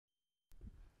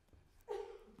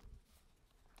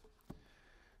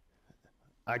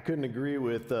I couldn't agree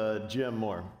with Jim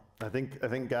more. I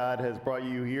think God has brought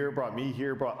you here, brought me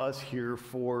here, brought us here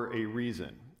for a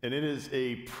reason. And it is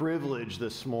a privilege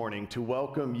this morning to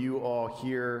welcome you all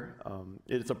here.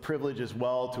 It's a privilege as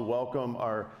well to welcome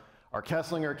our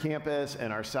Keslinger campus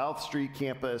and our South Street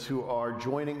campus who are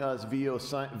joining us via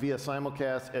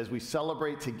Simulcast as we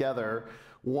celebrate together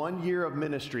 1 year of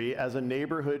ministry as a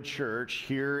neighborhood church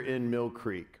here in Mill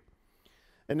Creek.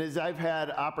 And as I've had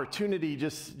opportunity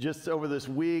just over this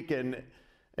week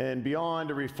and beyond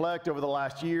to reflect over the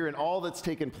last year and all that's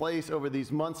taken place over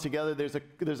these months together, there's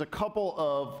a couple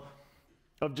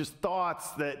of just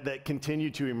thoughts that continue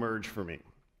to emerge for me.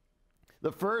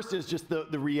 The first is just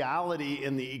the reality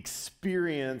and the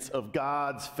experience of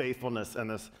God's faithfulness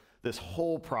and this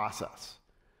whole process.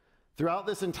 Throughout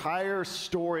this entire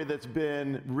story that's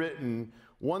been written,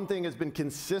 one thing has been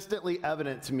consistently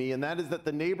evident to me, and that is that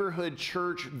the neighborhood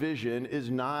church vision is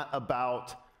not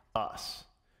about us.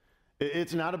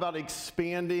 It's not about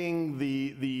expanding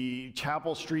the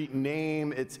Chapel Street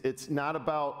name. It's not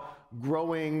about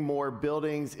growing more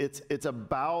buildings. It's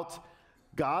about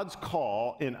God's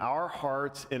call in our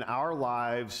hearts, in our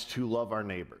lives, to love our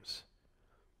neighbors.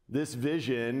 This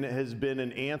vision has been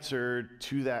an answer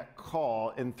to that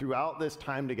call, and throughout this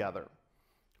time together,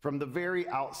 from the very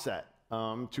outset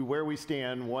to where we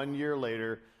stand 1 year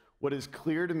later, what is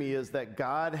clear to me is that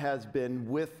God has been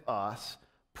with us,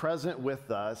 present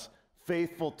with us,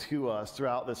 faithful to us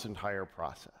throughout this entire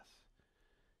process.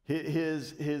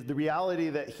 The reality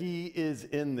that He is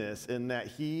in this and that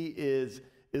He is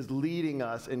leading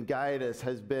us and guiding us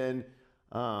has been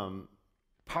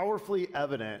powerfully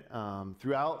evident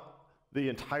throughout the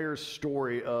entire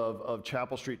story of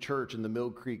Chapel Street Church and the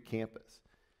Mill Creek campus.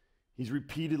 He's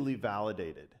repeatedly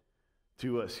validated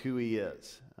to us who He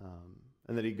is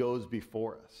and that He goes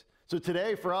before us. So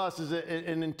today for us is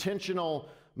an intentional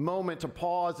moment to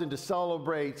pause and to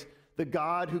celebrate the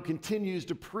God who continues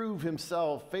to prove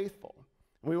Himself faithful.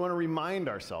 And we want to remind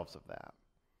ourselves of that.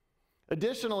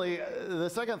 Additionally, the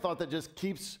second thought that just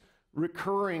keeps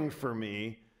recurring for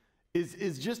me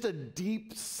is just a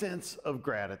deep sense of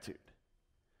gratitude.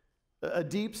 A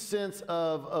deep sense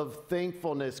of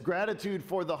thankfulness, gratitude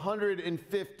for the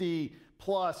 150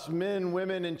 plus men,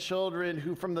 women, and children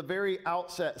who from the very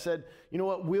outset said, you know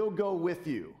what, we'll go with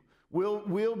you.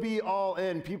 We'll be all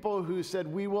in. People who said,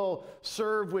 we will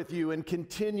serve with you and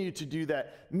continue to do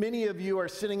that. Many of you are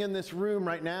sitting in this room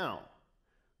right now.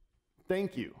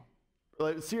 Thank you.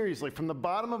 Like, seriously, from the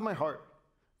bottom of my heart,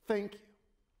 thank you.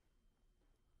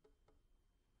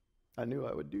 I knew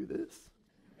I would do this.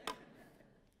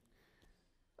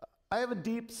 I have a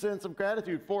deep sense of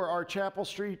gratitude for our Chapel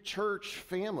Street Church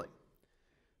family.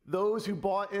 Those who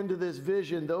bought into this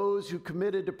vision, those who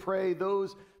committed to pray,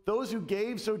 those who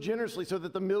gave so generously so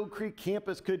that the Mill Creek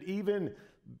campus could even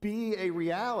be a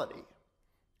reality.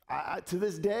 To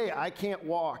this day, I can't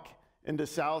walk into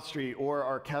South Street or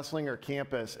our Keslinger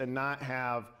campus and not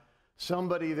have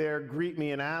somebody there greet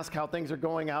me and ask how things are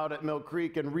going out at Mill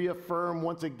Creek and reaffirm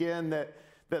once again that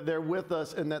they're with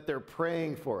us and that they're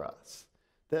praying for us,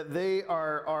 that they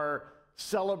are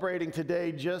celebrating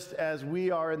today just as we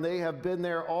are, and they have been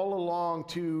there all along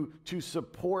to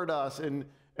support us and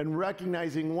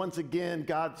recognizing once again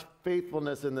God's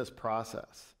faithfulness in this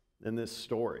process, in this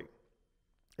story.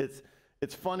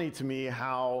 It's funny to me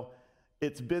how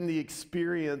it's been the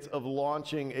experience of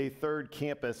launching a third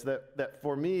campus that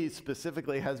for me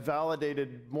specifically has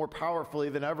validated more powerfully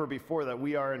than ever before that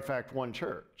we are in fact one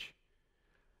church.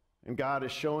 And God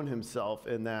has shown Himself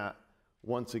in that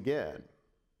once again.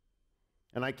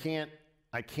 And I can't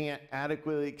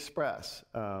adequately express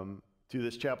to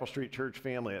this Chapel Street Church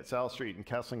family at South Street and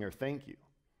Keslinger, thank you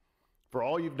for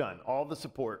all you've done, all the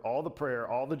support, all the prayer,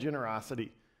 all the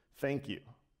generosity. Thank you.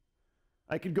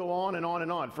 I could go on and on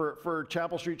and on for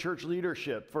Chapel Street Church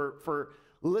leadership, for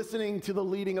listening to the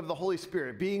leading of the Holy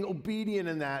Spirit, being obedient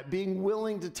in that, being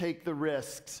willing to take the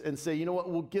risks and say, you know what,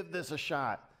 we'll give this a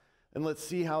shot and let's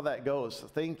see how that goes. So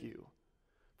thank you.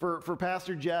 For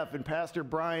Pastor Jeff and Pastor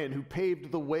Brian, who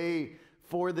paved the way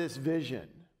for this vision,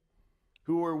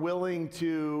 who are willing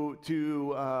to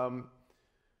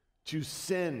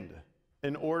send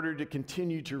in order to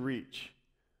continue to reach.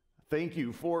 Thank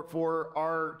you for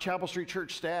our Chapel Street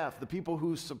Church staff, the people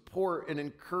who support and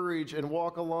encourage and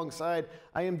walk alongside.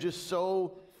 I am just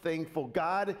so thankful.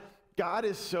 God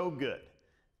is so good.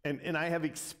 And I have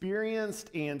experienced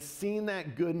and seen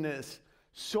that goodness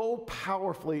so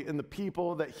powerfully in the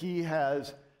people that He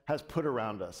has put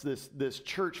around us, this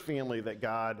church family that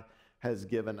God has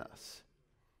given us.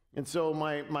 And so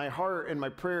my heart and my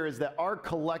prayer is that our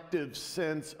collective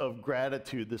sense of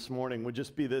gratitude this morning would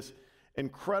just be this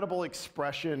incredible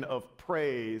expression of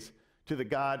praise to the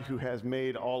God who has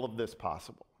made all of this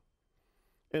possible.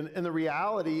 And the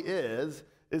reality is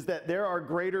that there are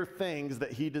greater things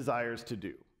that he desires to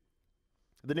do.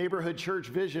 The neighborhood church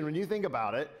vision, when you think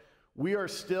about it, we are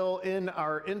still in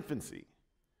our infancy.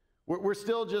 We're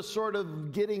still just sort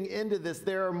of getting into this.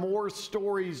 There are more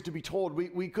stories to be told.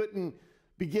 We couldn't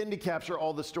begin to capture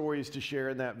all the stories to share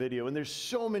in that video, and there's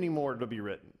so many more to be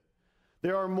written.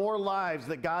 There are more lives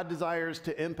that God desires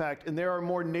to impact, and there are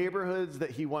more neighborhoods that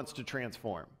he wants to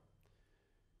transform.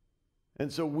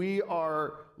 And so we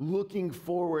are looking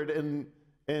forward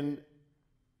and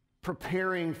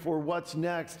preparing for what's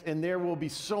next, and there will be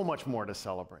so much more to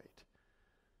celebrate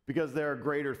because there are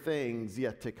greater things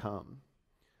yet to come.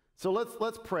 So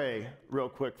let's pray real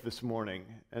quick this morning,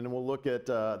 and we'll look at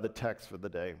the text for the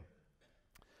day.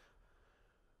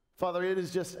 Father, it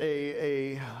is just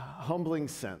a humbling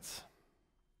sense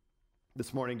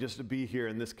this morning just to be here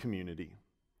in this community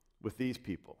with these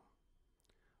people,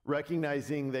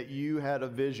 recognizing that you had a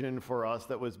vision for us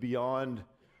that was beyond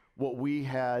what we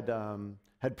had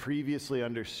previously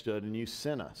understood, and you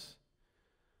sent us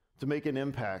to make an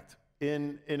impact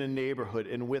in a neighborhood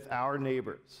and with our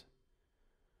neighbors.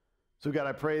 So God,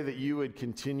 I pray that you would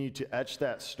continue to etch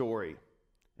that story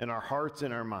in our hearts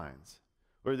and our minds,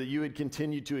 or that you would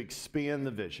continue to expand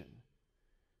the vision.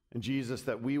 And Jesus,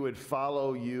 that we would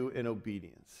follow you in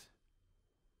obedience.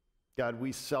 God,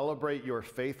 we celebrate your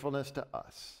faithfulness to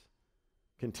us.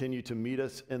 Continue to meet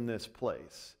us in this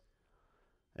place.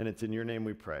 And it's in your name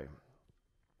we pray.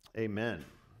 Amen.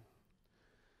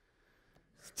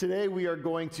 Today we are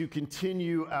going to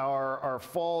continue our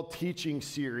fall teaching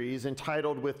series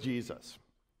entitled With Jesus,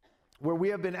 where we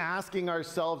have been asking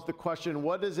ourselves the question,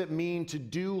 what does it mean to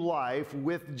do life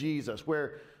with Jesus?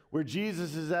 Where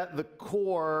Jesus is at the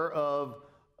core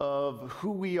of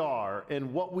who we are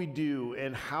and what we do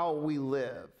and how we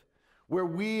live. Where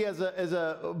we as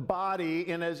a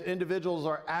body and as individuals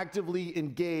are actively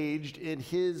engaged in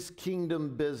his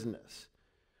kingdom business.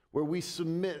 Where we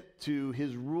submit to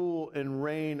his rule and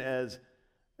reign as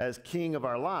king of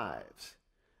our lives.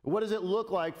 What does it look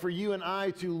like for you and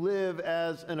I to live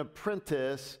as an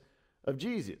apprentice of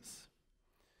Jesus?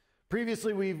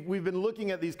 Previously, we've been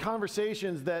looking at these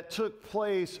conversations that took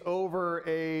place over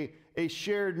a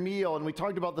shared meal, and we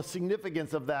talked about the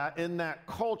significance of that in that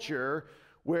culture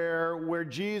where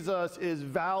Jesus is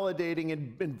validating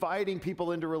and inviting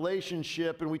people into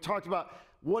relationship, and we talked about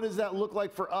what does that look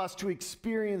like for us to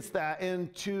experience that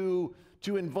and to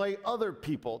invite other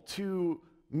people to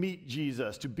meet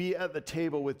Jesus, to be at the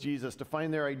table with Jesus, to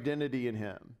find their identity in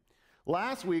him.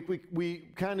 Last week, we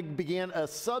kind of began a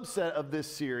subset of this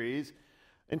series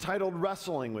entitled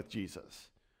Wrestling with Jesus,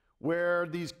 where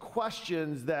these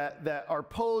questions that are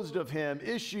posed of him,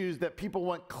 issues that people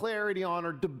want clarity on,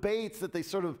 or debates that they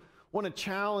sort of want to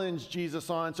challenge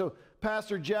Jesus on. So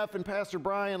Pastor Jeff and Pastor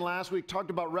Brian last week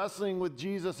talked about wrestling with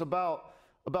Jesus about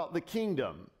the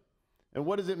kingdom. And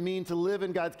what does it mean to live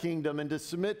in God's kingdom and to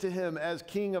submit to him as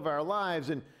king of our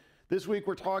lives? And this week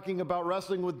we're talking about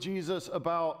wrestling with Jesus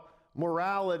about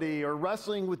morality, or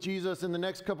wrestling with Jesus in the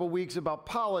next couple of weeks about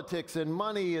politics and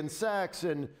money and sex.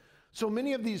 And so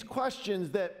many of these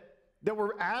questions that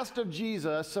were asked of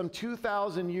Jesus some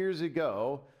 2,000 years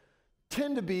ago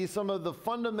tend to be some of the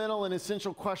fundamental and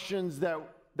essential questions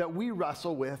that we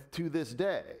wrestle with to this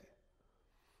day.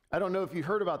 I don't know if you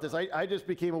heard about this. I just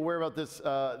became aware about this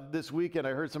this weekend.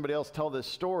 I heard somebody else tell this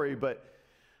story, but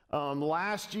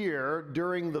last year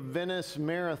during the Venice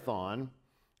Marathon,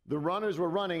 the runners were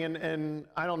running, and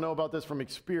I don't know about this from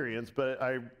experience, but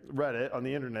I read it on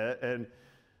the internet, and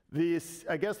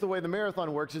I guess the way the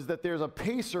marathon works is that there's a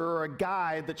pacer or a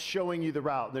guide that's showing you the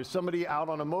route. There's somebody out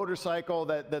on a motorcycle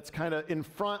that's kind of in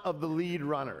front of the lead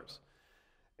runners.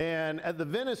 And at the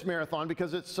Venice Marathon,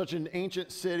 because it's such an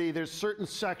ancient city, there's certain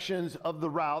sections of the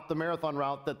route, the marathon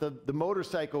route, that the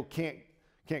motorcycle can't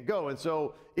go. And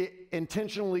so it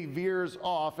intentionally veers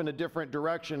off in a different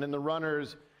direction, and the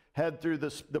runners head through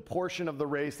the portion of the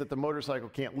race that the motorcycle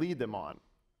can't lead them on.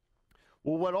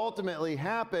 Well, what ultimately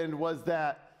happened was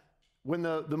that when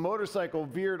the motorcycle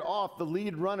veered off, the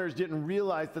lead runners didn't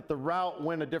realize that the route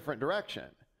went a different direction.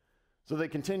 So they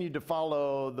continued to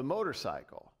follow the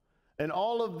motorcycle. And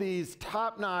all of these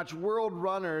top-notch world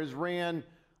runners ran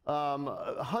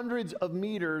hundreds of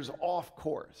meters off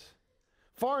course.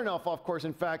 Far enough off course,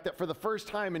 in fact, that for the first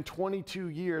time in 22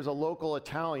 years, a local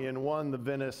Italian won the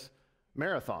Venice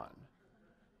Marathon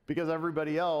because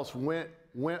everybody else went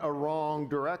a wrong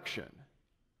direction.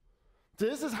 So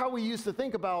this is how we used to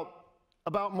think about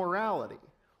morality,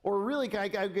 or really I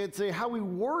could say how we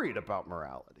worried about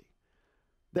morality.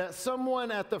 that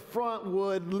someone at the front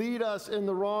would lead us in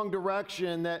the wrong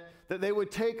direction, that they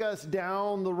would take us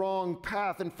down the wrong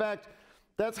path. In fact,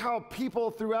 that's how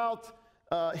people throughout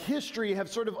history have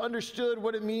sort of understood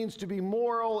what it means to be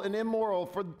moral and immoral.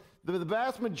 For the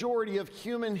vast majority of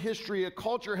human history, a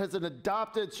culture has an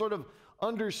adopted sort of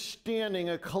understanding,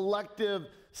 a collective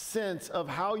sense of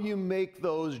how you make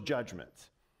those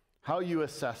judgments, how you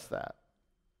assess that.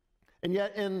 And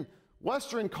yet in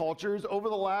Western cultures, over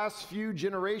the last few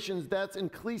generations, that's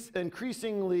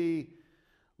increasingly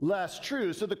less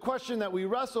true. So the question that we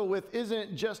wrestle with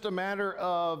isn't just a matter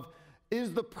of,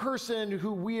 is the person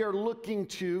who we are looking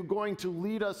to going to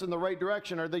lead us in the right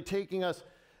direction? Are they taking us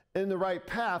in the right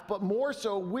path? But more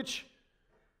so, which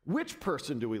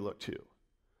person do we look to?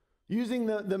 Using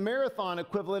the marathon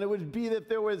equivalent, it would be that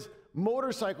there was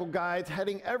motorcycle guides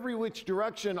heading every which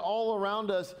direction all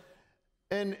around us,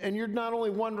 and you're not only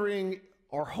wondering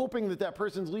or hoping that that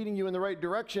person's leading you in the right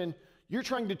direction, you're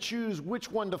trying to choose which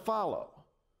one to follow.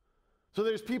 So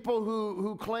there's people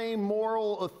who claim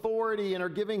moral authority and are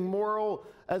giving moral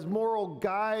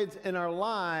guides in our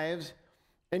lives,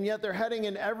 and yet they're heading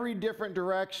in every different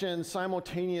direction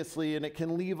simultaneously, and it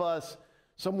can leave us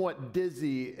somewhat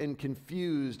dizzy and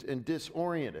confused and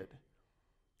disoriented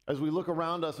as we look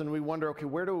around us and we wonder, okay,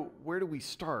 where do we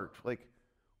start? Like,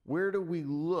 where do we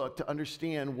look to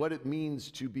understand what it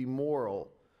means to be moral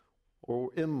or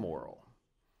immoral?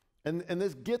 And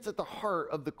this gets at the heart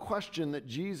of the question that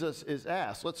Jesus is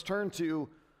asked. Let's turn to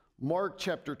Mark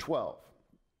chapter 12,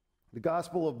 the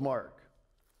Gospel of Mark.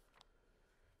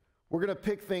 We're going to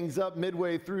pick things up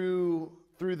midway through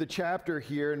the chapter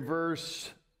here in verse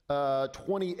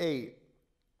 28,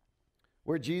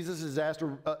 where Jesus is asked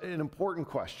an important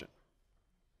question.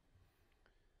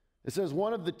 It says,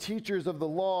 one of the teachers of the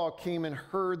law came and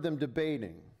heard them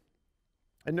debating.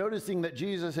 And noticing that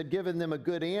Jesus had given them a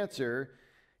good answer,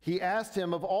 he asked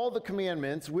him, of all the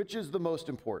commandments, which is the most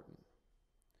important?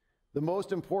 The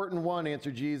most important one,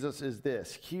 answered Jesus, is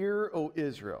this: Hear, O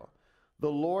Israel, the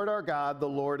Lord our God, the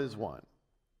Lord is one.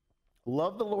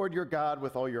 Love the Lord your God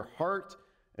with all your heart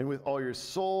and with all your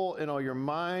soul and all your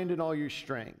mind and all your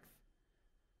strength.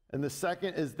 And the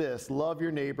second is this: love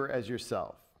your neighbor as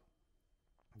yourself.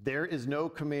 There is no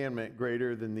commandment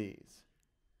greater than these.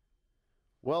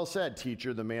 Well said,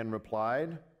 teacher, the man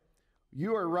replied.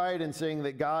 You are right in saying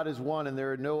that God is one and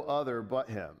there are no other but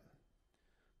him.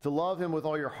 To love him with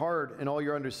all your heart and all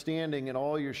your understanding and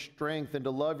all your strength, and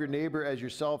to love your neighbor as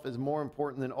yourself is more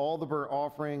important than all the burnt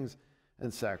offerings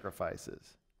and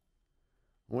sacrifices.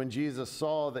 When Jesus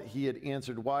saw that he had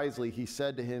answered wisely, he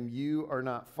said to him, you are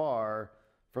not far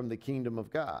from the kingdom of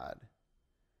God.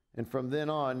 And from then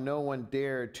on, no one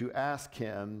dared to ask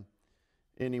him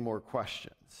any more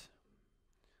questions.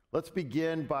 Let's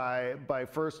begin by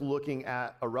first looking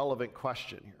at a relevant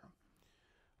question here.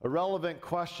 A relevant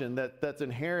question that's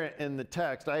inherent in the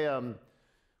text.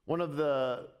 One of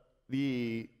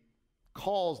the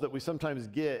calls that we sometimes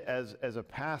get as a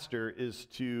pastor is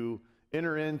to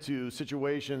enter into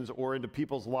situations or into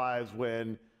people's lives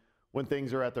when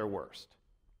things are at their worst.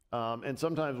 And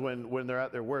sometimes when they're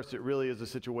at their worst, it really is a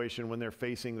situation when they're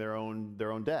facing their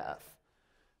own death.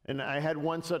 And I had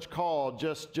one such call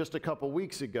just a couple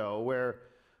weeks ago where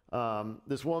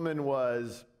this woman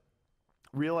was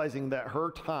realizing that her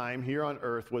time here on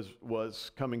earth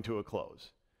was coming to a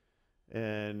close.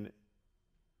 And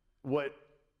what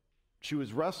she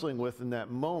was wrestling with in that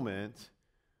moment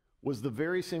was the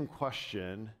very same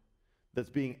question that's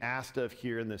being asked of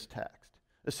here in this text.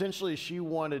 Essentially, she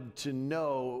wanted to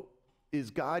know,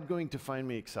 is God going to find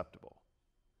me acceptable?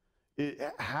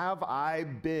 Have I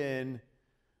been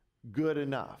good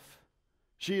enough?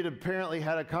 She had apparently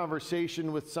had a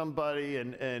conversation with somebody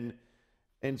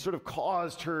and sort of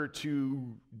caused her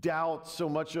to doubt so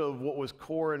much of what was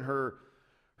core in her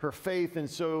faith. And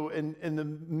so in the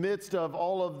midst of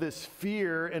all of this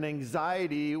fear and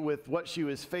anxiety with what she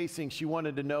was facing, she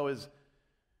wanted to know,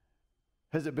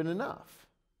 has it been enough?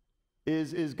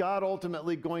 Is God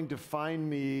ultimately going to find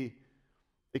me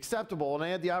acceptable? And I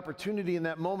had the opportunity in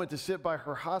that moment to sit by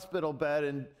her hospital bed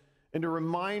and to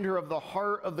remind her of the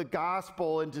heart of the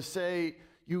gospel and to say,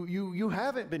 you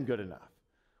haven't been good enough.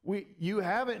 You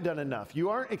haven't done enough. You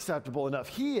aren't acceptable enough.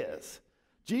 He is.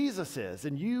 Jesus is.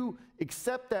 And you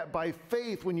accept that by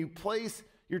faith when you place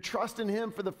your trust in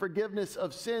him for the forgiveness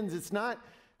of sins. It's not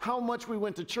how much we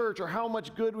went to church or how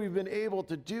much good we've been able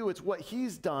to do. It's what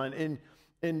he's done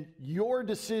and your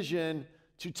decision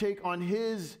to take on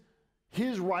his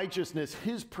righteousness,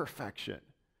 his perfection.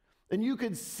 And you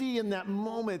could see in that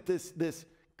moment this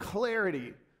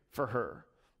clarity for her,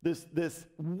 this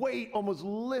weight almost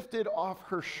lifted off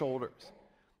her shoulders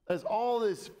as all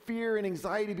this fear and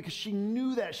anxiety because she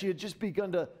knew that she had just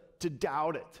begun to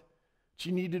doubt it.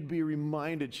 She needed to be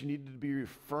reminded, she needed to be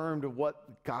reaffirmed of what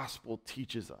the gospel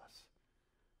teaches us,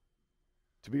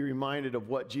 to be reminded of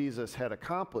what Jesus had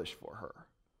accomplished for her.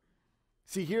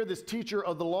 See, here this teacher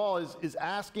of the law is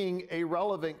asking a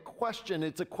relevant question.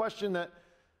 It's a question that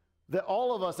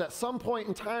all of us at some point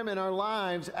in time in our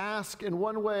lives ask in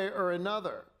one way or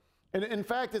another. And in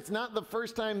fact, it's not the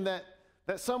first time that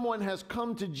someone has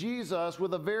come to Jesus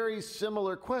with a very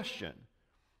similar question.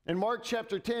 In Mark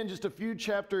chapter 10, just a few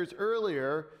chapters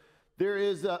earlier, there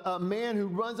is a man who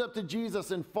runs up to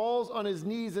Jesus and falls on his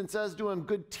knees and says to him,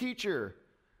 "Good teacher,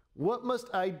 what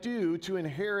must I do to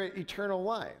inherit eternal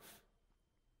life?"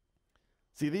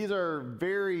 See, these are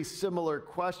very similar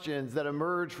questions that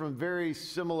emerge from very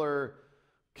similar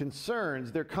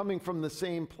concerns. They're coming from the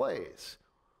same place.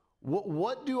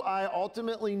 What do I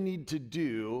ultimately need to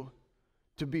do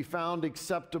to be found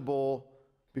acceptable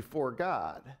before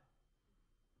God?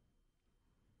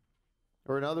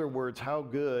 Or in other words, how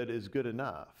good is good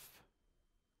enough?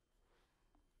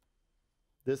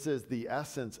 This is the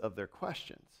essence of their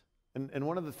questions. And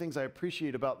one of the things I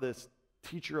appreciate about this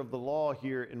teacher of the law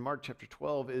here in Mark chapter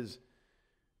 12 is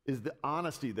the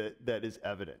honesty that is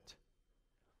evident.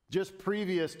 Just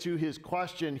previous to his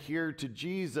question here to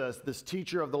Jesus, this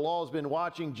teacher of the law has been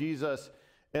watching Jesus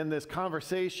in this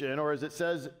conversation, or as it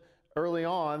says early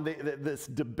on, this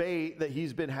debate that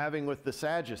he's been having with the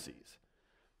Sadducees.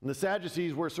 And the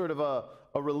Sadducees were sort of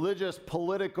a religious,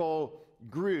 political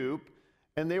group,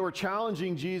 and they were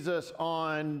challenging Jesus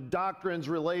on doctrines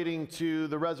relating to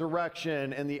the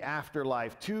resurrection and the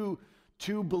afterlife, two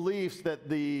beliefs that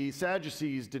the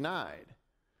Sadducees denied.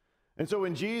 And so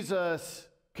when Jesus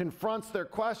confronts their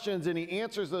questions and he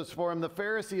answers those for them, the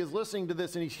Pharisee is listening to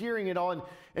this and he's hearing it all,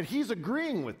 and he's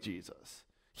agreeing with Jesus.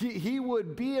 He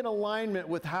would be in alignment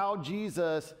with how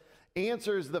Jesus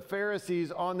answers the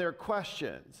Pharisees on their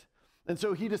questions. And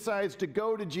so he decides to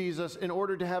go to Jesus in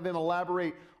order to have him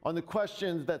elaborate on the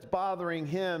questions that's bothering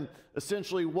him.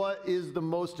 Essentially, what is the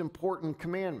most important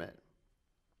commandment?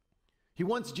 He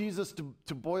wants Jesus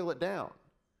to boil it down.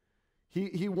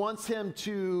 He wants him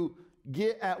to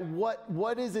get at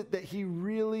what is it that he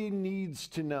really needs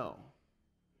to know.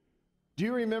 Do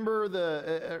you remember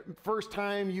the first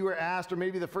time you were asked, or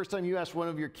maybe the first time you asked one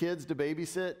of your kids to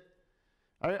babysit?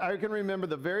 I can remember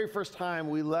the very first time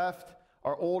we left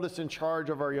our oldest in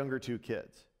charge of our younger two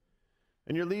kids.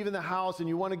 And you're leaving the house and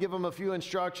you want to give them a few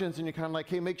instructions and you're kind of like,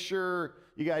 hey, make sure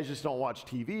you guys just don't watch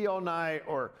TV all night,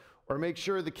 or make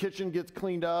sure the kitchen gets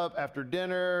cleaned up after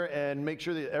dinner, and make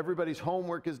sure that everybody's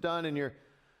homework is done, and you're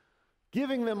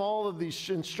giving them all of these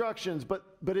instructions. But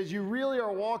as you really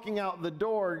are walking out the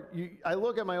door, I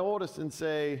look at my oldest and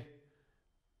say,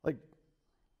 like,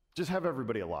 just have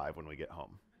everybody alive when we get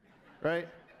home, right?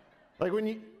 Like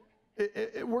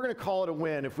we're going to call it a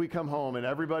win if we come home and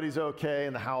everybody's okay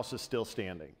and the house is still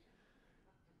standing.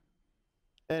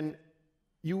 And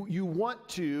you want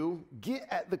to get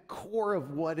at the core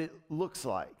of what it looks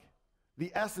like.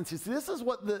 The essence is this is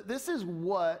what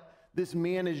this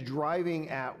man is driving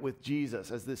at with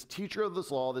Jesus. As this teacher of this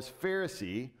law, this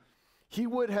Pharisee, he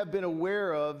would have been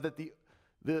aware of that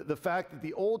the fact that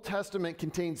the Old Testament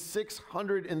contains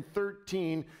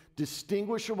 613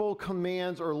 distinguishable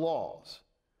commands or laws.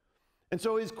 And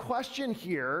so his question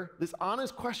here, this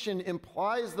honest question,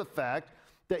 implies the fact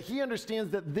that he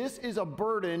understands that this is a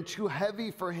burden too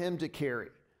heavy for him to carry.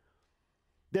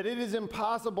 That it is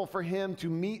impossible for him to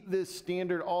meet this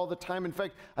standard all the time. In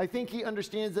fact, I think he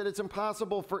understands that it's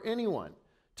impossible for anyone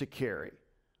to carry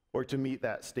or to meet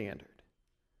that standard.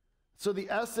 So the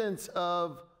essence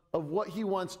of what he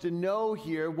wants to know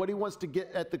here, what he wants to get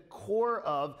at the core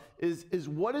of is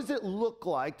what does it look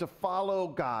like to follow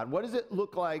God? What does it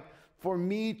look like for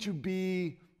me to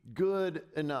be good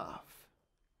enough?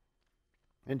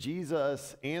 And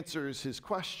Jesus answers his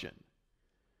question.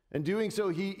 In doing so,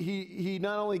 he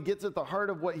not only gets at the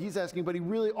heart of what he's asking, but he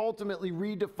really ultimately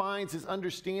redefines his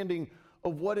understanding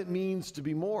of what it means to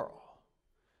be moral.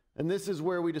 And this is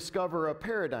where we discover a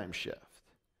paradigm shift.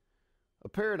 A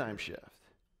paradigm shift.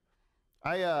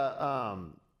 I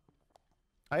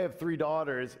have 3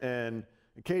 daughters, and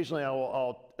occasionally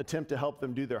I'll attempt to help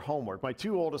them do their homework. My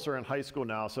 2 oldest are in high school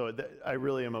now, so I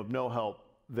really am of no help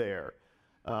there.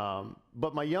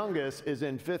 But my youngest is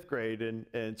in 5th grade,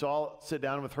 and so I'll sit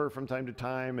down with her from time to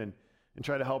time and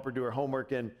try to help her do her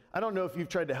homework. And I don't know if you've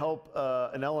tried to help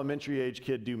an elementary age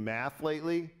kid do math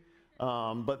lately,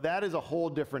 but that is a whole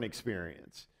different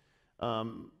experience.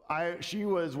 She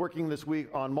was working this week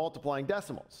on multiplying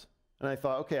decimals. And I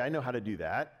thought, okay, I know how to do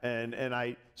that. And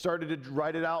I started to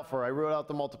write it out for her. I wrote out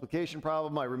the multiplication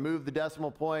problem. I removed the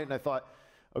decimal point, and I thought,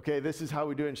 okay, this is how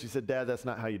we do it. And she said, Dad, that's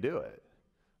not how you do it.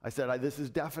 I said, this is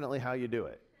definitely how you do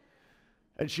it.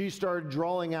 And she started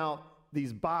drawing out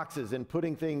these boxes and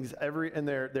putting things in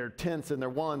their tenths and their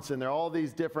once, and they're all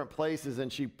these different places.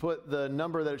 And she put the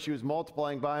number that she was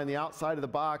multiplying by on the outside of the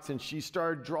box, and she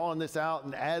started drawing this out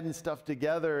and adding stuff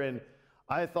together. And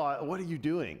I thought, what are you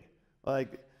doing?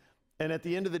 And at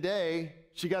the end of the day,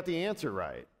 she got the answer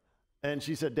right. And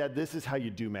she said, Dad, this is how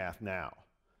you do math now.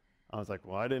 I was like,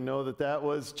 well, I didn't know that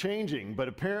was changing, but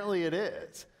apparently it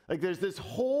is. There's this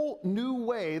whole new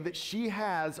way that she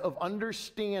has of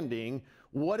understanding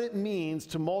what it means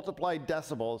to multiply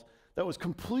decimals that was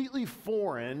completely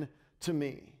foreign to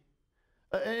me.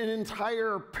 An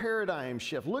entire paradigm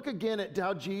shift. Look again at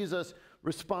how Jesus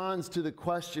responds to the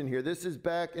question here. This is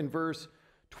back in verse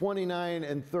 29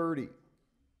 and 30.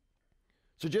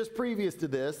 So just previous to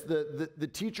this, the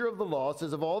teacher of the law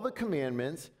says, of all the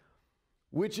commandments,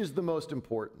 which is the most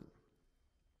important?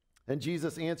 And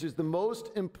Jesus answers, the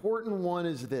most important one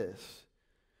is this.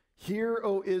 Hear,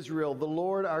 O Israel, the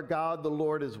Lord our God, the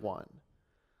Lord is one.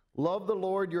 Love the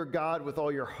Lord your God with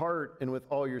all your heart and with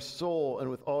all your soul and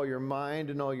with all your mind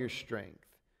and all your strength.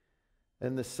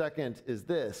 And the second is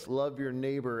this, love your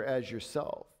neighbor as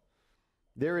yourself.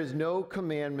 There is no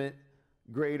commandment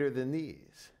greater than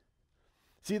these.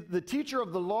 See, the teacher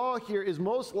of the law here is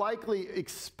most likely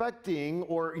expecting,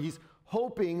 or he's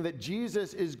hoping, that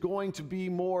Jesus is going to be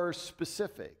more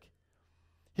specific.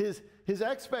 His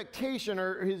expectation,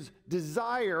 or his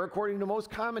desire, according to most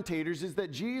commentators, is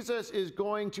that Jesus is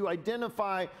going to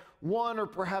identify one or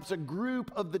perhaps a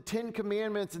group of the 10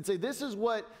 commandments and say, this is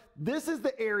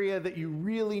the area that you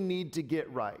really need to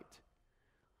get right.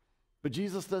 But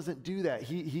Jesus doesn't do that.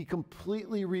 He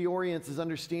completely reorients his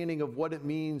understanding of what it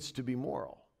means to be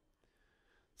moral.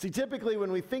 See, typically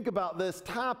when we think about this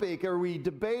topic, or we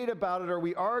debate about it, or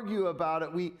we argue about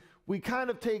it, we kind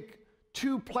of take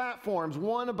two platforms,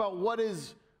 one about what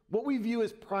we view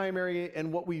as primary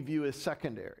and what we view as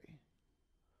secondary.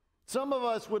 Some of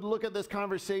us would look at this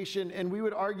conversation and we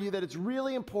would argue that it's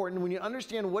really important when you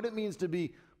understand what it means to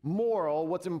be moral,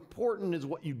 what's important is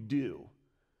what you do.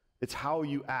 It's how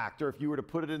you act. Or if you were to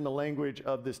put it in the language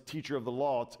of this teacher of the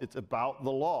law, it's about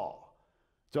the law.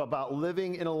 It's about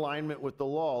living in alignment with the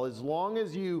law. As long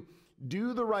as you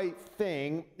do the right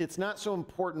thing, it's not so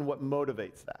important what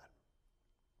motivates that.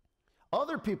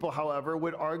 Other people, however,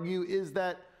 would argue is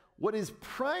that what is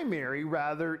primary,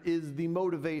 rather, is the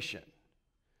motivation.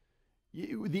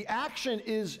 The action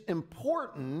is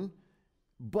important,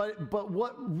 but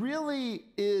what really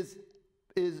is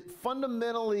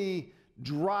fundamentally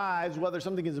drives whether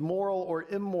something is moral or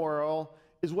immoral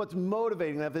is what's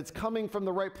motivating that. If it's coming from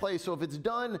the right place, so if it's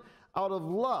done out of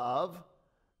love,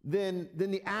 then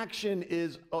the action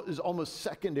is almost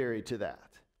secondary to that.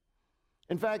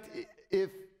 In fact,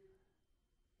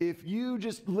 if you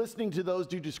just listening to those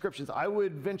two descriptions, I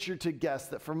would venture to guess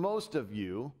that for most of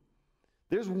you,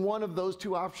 there's one of those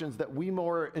two options that we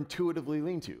more intuitively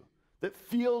lean to, that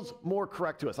feels more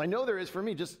correct to us. I know there is for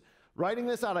me. Just writing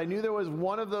this out, I knew there was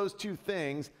one of those two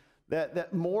things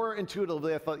that more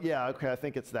intuitively I thought, yeah, okay, I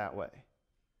think it's that way.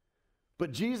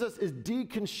 But Jesus is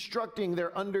deconstructing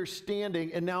their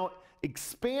understanding and now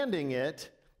expanding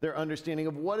their understanding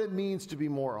of what it means to be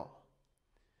moral.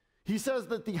 He says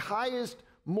that the highest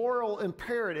moral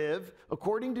imperative,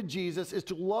 according to Jesus, is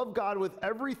to love God with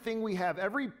everything we have,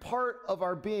 every part of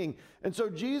our being. And so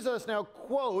Jesus now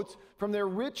quotes from their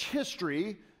rich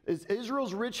history,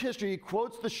 Israel's rich history. He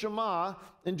quotes the Shema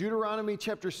in Deuteronomy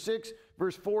chapter 6,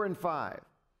 verse 4 and 5.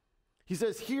 He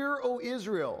says, "Hear, O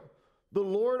Israel, the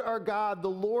Lord our God, the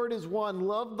Lord is one.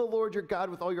 Love the Lord your God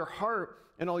with all your heart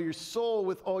and all your soul,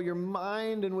 with all your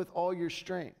mind and with all your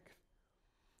strength."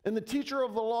 And the teacher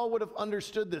of the law would have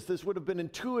understood this. This would have been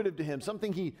intuitive to him,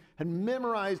 something he had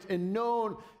memorized and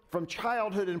known from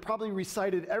childhood and probably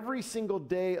recited every single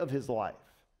day of his life.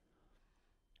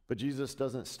 But Jesus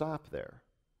doesn't stop there.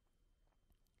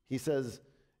 He says,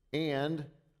 and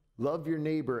love your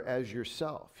neighbor as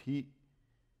yourself.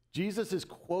 Jesus is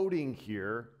quoting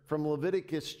here from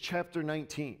Leviticus chapter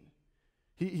 19.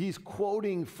 He's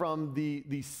quoting from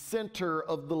the center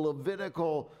of the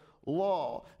Levitical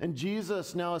law. And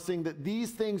Jesus now is saying that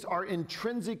these things are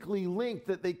intrinsically linked,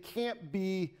 that they can't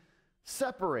be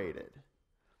separated.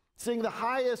 Saying the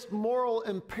highest moral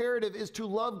imperative is to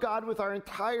love God with our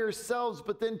entire selves,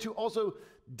 but then to also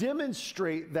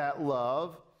demonstrate that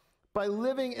love by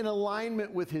living in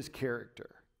alignment with his character,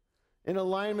 in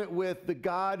alignment with the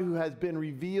God who has been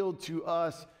revealed to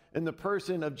us in the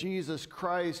person of Jesus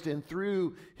Christ, and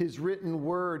through his written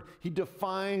word, he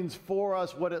defines for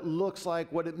us what it looks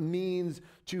like, what it means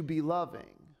to be loving.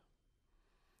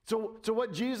 So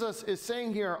what Jesus is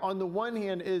saying here, on the one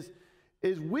hand, is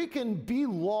we can be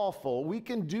lawful, we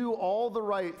can do all the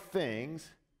right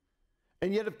things,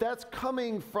 and yet if that's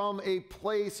coming from a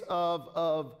place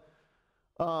of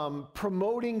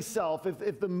promoting self,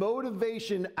 if the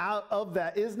motivation out of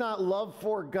that is not love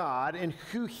for God and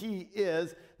who he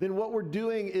is, then what we're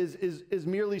doing is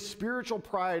merely spiritual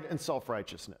pride and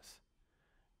self-righteousness.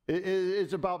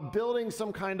 It's about building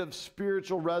some kind of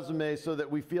spiritual resume so that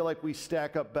we feel like we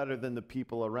stack up better than the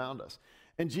people around us.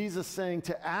 And Jesus saying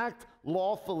to act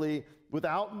lawfully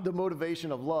without the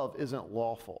motivation of love isn't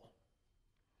lawful.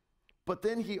 But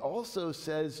then he also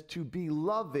says to be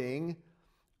loving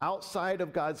outside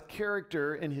of God's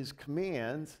character and his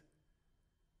commands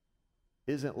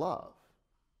isn't love.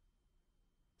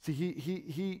 See,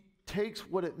 he takes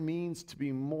what it means to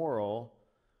be moral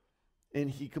and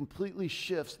he completely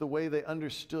shifts the way they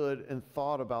understood and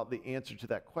thought about the answer to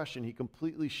that question. He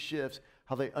completely shifts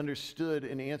how they understood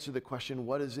and answered the question,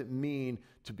 what does it mean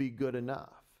to be good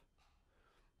enough?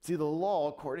 See, the law,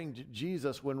 according to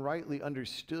Jesus, when rightly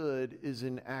understood, is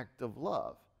an act of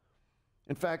love.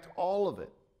 In fact, all of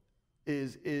it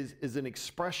is an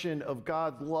expression of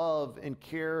God's love and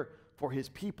care for his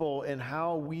people and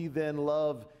how we then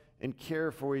love and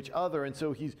care for each other. And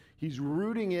so he's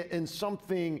rooting it in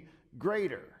something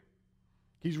greater.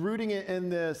 He's rooting it in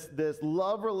this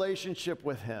love relationship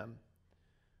with him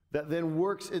that then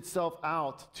works itself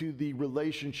out to the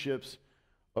relationships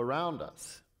around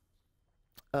us.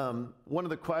 One of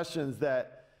the questions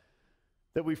that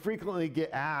we frequently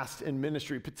get asked in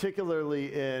ministry,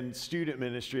 particularly in student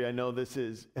ministry, I know this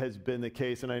has been the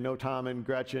case, and I know Tom and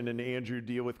Gretchen and Andrew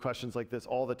deal with questions like this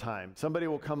all the time. Somebody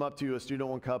will come up to you, a student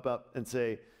will come up and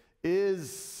say,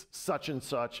 is such and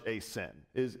such a sin?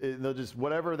 They'll just,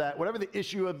 whatever the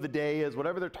issue of the day is,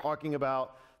 whatever they're talking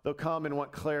about, they'll come and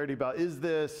want clarity about, is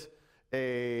this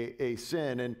a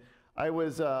sin? And I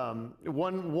was,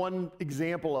 one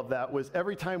example of that was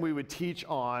every time we would teach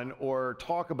on or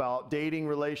talk about dating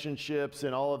relationships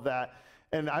and all of that,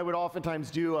 and I would oftentimes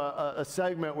do a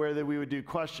segment where we would do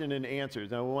question and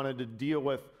answers, and we wanted to deal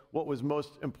with what was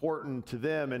most important to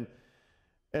them,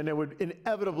 and it would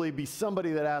inevitably be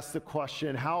somebody that asked the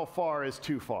question, how far is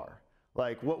too far?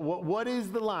 Like, what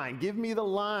is the line? Give me the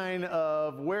line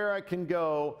of where I can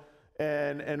go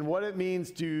and what it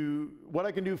means to, what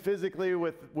I can do physically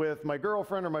with my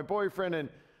girlfriend or my boyfriend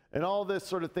and all this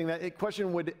sort of thing. That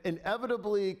question would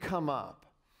inevitably come up.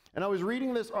 And I was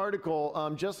reading this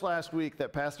article just last week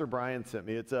that Pastor Brian sent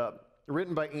me. It's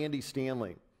written by Andy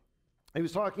Stanley. He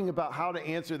was talking about how to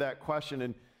answer that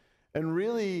question, and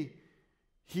really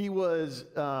he was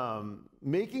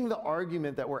making the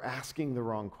argument that we're asking the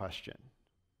wrong question.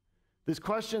 This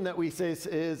question that we say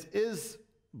is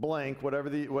blank,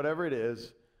 whatever it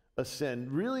is, a sin.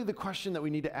 Really the question that we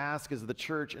need to ask as the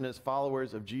church and as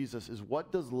followers of Jesus is,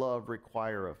 what does love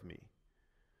require of me?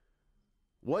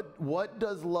 What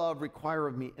does love require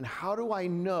of me? And how do I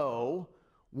know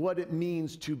what it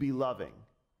means to be loving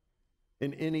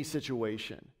in any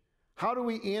situation? How do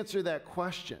we answer that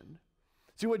question?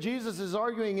 See, what Jesus is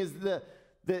arguing is that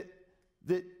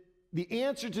the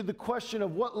answer to the question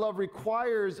of what love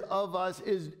requires of us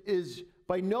is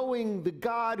by knowing the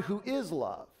God who is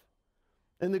love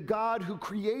and the God who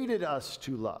created us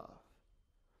to love.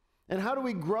 And how do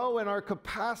we grow in our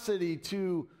capacity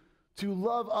to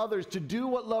love others, to do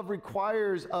what love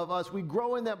requires of us? We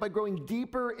grow in that by growing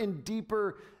deeper and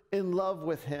deeper in love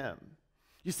with him.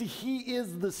 You see, he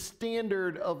is the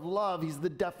standard of love. He's the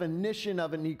definition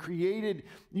of it, and he created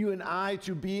you and I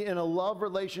to be in a love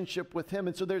relationship with him.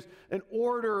 And so there's an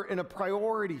order and a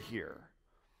priority here.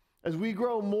 As we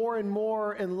grow more and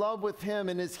more in love with him,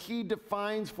 and as he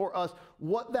defines for us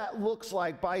what that looks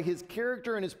like by his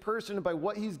character and his person and by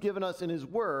what he's given us in his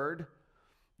word,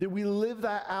 that we live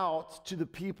that out to the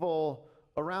people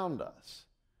around us.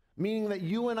 Meaning that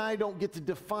you and I don't get to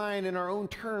define in our own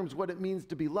terms what it means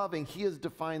to be loving. He has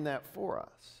defined that for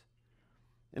us.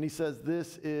 And he says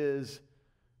this is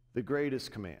the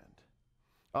greatest command.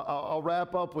 I'll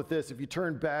wrap up with this. If you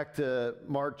turn back to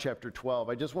Mark chapter 12,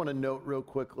 I just want to note real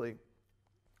quickly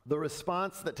the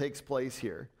response that takes place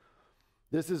here.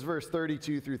 This is verse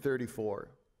 32 through 34.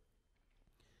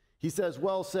 He says,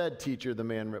 "Well said, teacher," the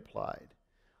man replied.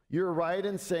 "You're right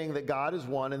in saying that God is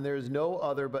one and there is no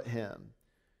other but him.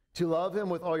 To love him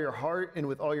with all your heart and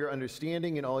with all your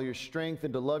understanding and all your strength,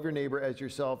 and to love your neighbor as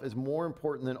yourself is more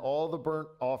important than all the burnt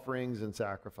offerings and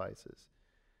sacrifices."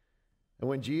 And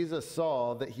when Jesus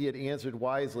saw that he had answered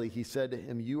wisely, he said to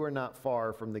him, "You are not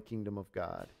far from the kingdom of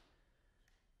God."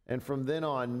 And from then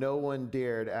on, no one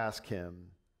dared ask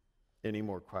him any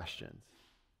more questions.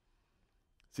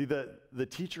 See, the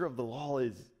teacher of the law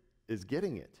is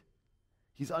getting it.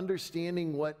 He's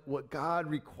understanding what God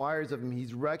requires of him.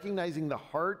 He's recognizing the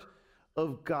heart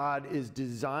of God is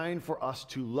designed for us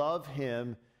to love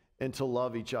him and to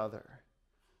love each other.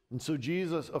 And so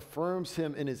Jesus affirms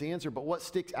him in his answer. But what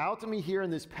sticks out to me here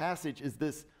in this passage is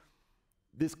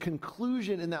this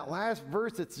conclusion in that last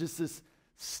verse. It's just this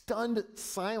stunned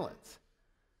silence.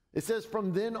 It says,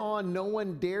 from then on, no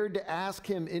one dared to ask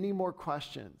him any more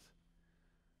questions.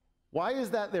 Why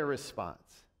is that their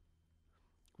response?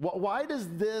 Why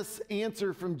does this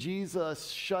answer from Jesus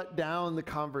shut down the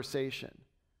conversation?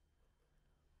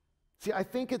 See, I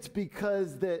think it's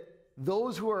because that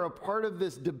those who are a part of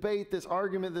this debate, this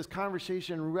argument, this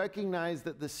conversation recognize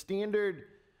that the standard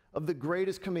of the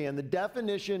greatest command, the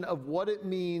definition of what it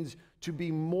means to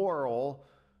be moral,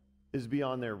 is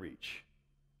beyond their reach.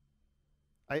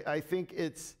 I think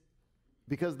it's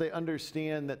because they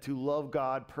understand that to love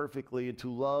God perfectly and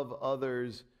to love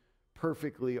others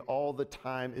perfectly all the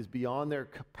time is beyond their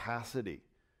capacity.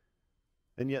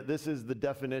 And yet this is the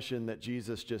definition that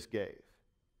Jesus just gave.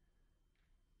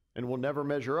 And will never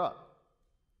measure up,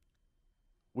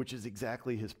 which is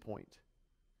exactly his point.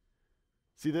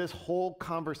 See, this whole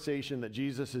conversation that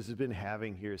Jesus has been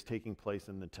having here is taking place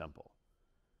in the temple.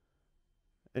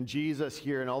 And Jesus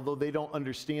here, and although they don't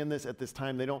understand this at this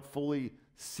time, they don't fully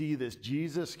see this,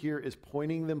 Jesus here is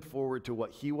pointing them forward to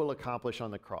what he will accomplish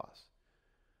on the cross.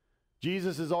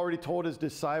 Jesus has already told his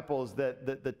disciples that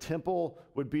the temple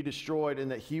would be destroyed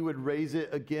and that he would raise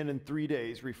it again in 3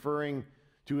 days, referring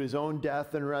to his own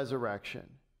death and resurrection.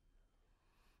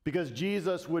 Because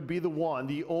Jesus would be the one,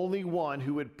 the only one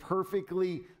who would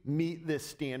perfectly meet this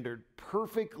standard.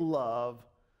 Perfect love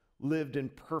lived in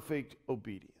perfect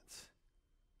obedience.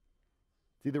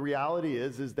 See, the reality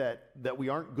is that we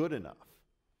aren't good enough.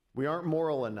 We aren't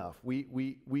moral enough.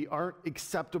 We aren't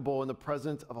acceptable in the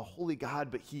presence of a holy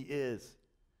God, but he is.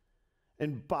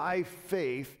 And by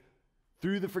faith,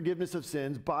 through the forgiveness of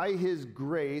sins, by his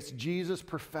grace, Jesus'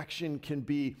 perfection can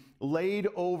be laid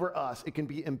over us. It can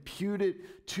be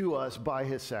imputed to us by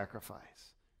his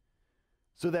sacrifice.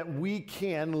 So that we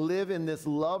can live in this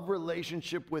love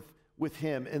relationship with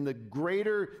him. And the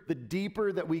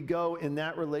deeper that we go in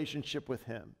that relationship with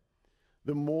him,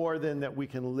 the more then that we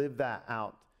can live that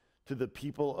out to the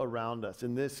people around us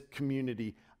in this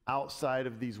community, outside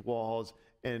of these walls,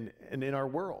 and in our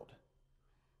world.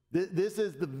 This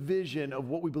is the vision of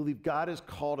what we believe God has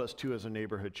called us to as a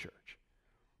neighborhood church.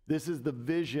 This is the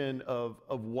vision of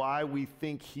why we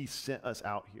think he sent us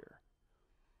out here.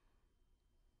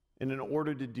 And in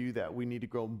order to do that, we need to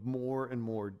grow more and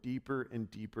more, deeper and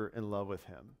deeper in love with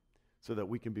him, so that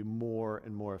we can be more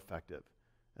and more effective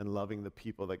in loving the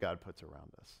people that God puts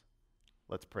around us.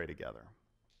 Let's pray together.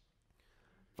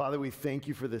 Father, we thank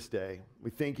you for this day. We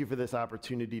thank you for this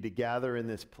opportunity to gather in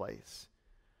this place,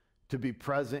 to be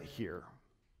present here.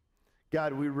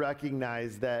 God, we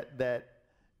recognize that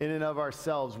in and of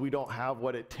ourselves, we don't have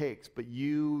what it takes, but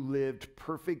you lived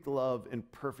perfect love and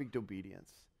perfect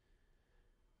obedience.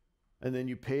 And then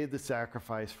you paid the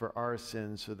sacrifice for our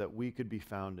sins so that we could be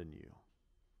found in you.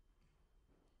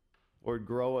 Lord,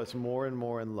 grow us more and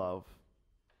more in love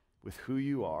with who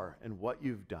you are and what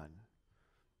you've done,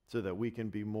 so that we can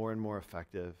be more and more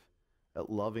effective at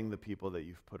loving the people that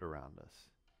you've put around us.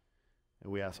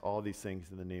 And we ask all these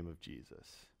things in the name of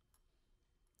Jesus.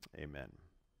 Amen.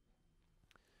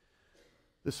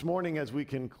 This morning, as we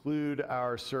conclude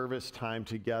our service time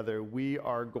together, we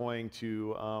are going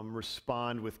to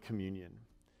respond with communion.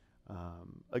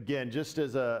 Again, just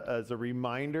as a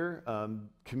reminder,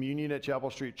 communion at Chapel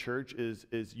Street Church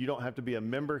is you don't have to be a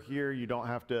member here. You don't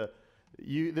have to.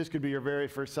 This could be your very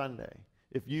first Sunday.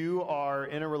 If you are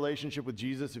in a relationship with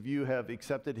Jesus, if you have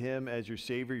accepted him as your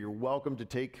Savior, you're welcome to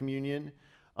take communion.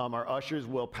 Our ushers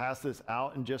will pass this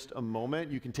out in just a moment.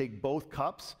 You can take both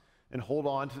cups and hold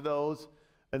on to those,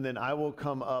 and then I will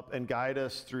come up and guide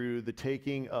us through the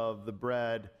taking of the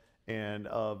bread and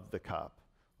of the cup.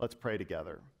 Let's pray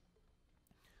together.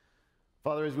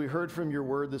 Father, as we heard from your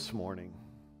word this morning,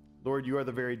 Lord, you are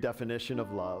the very definition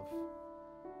of love.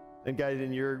 And God,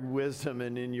 in your wisdom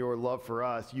and in your love for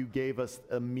us, you gave us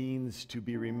a means to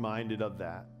be reminded of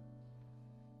that.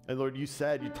 And Lord, you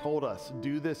told us,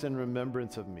 do this in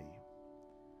remembrance of me.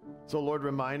 So Lord,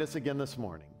 remind us again this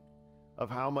morning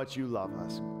of how much you love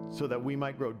us, so that we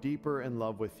might grow deeper in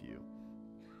love with you.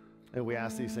 And we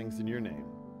ask these things in your name.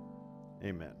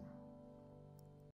 Amen.